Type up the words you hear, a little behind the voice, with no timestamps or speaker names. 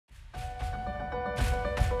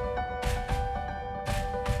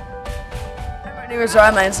My name is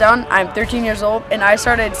Ryan Lansdowne. I'm 13 years old, and I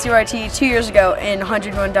started CYT 2 years ago in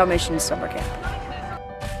 101 Dalmatians summer camp.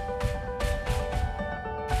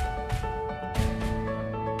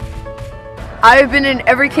 I've been in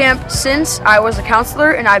every camp since I was a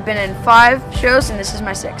counselor, and I've been in 5 shows, and this is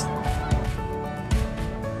my 6th.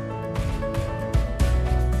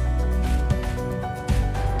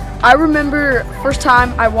 I remember first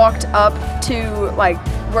time I walked up to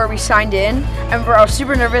where we signed in. I remember I was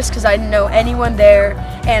super nervous because I didn't know anyone there,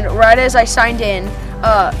 and right as I signed in,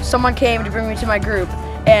 someone came to bring me to my group,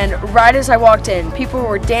 and right as I walked in, people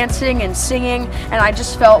were dancing and singing, and I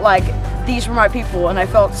just felt like these were my people, and I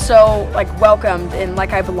felt so welcomed and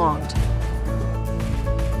like I belonged.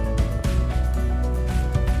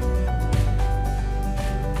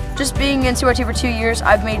 Just being in CYT for 2 years,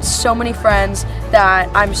 I've made so many friends that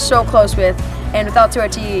I'm so close with, and without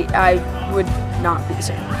CYT, I would not be the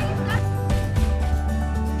same.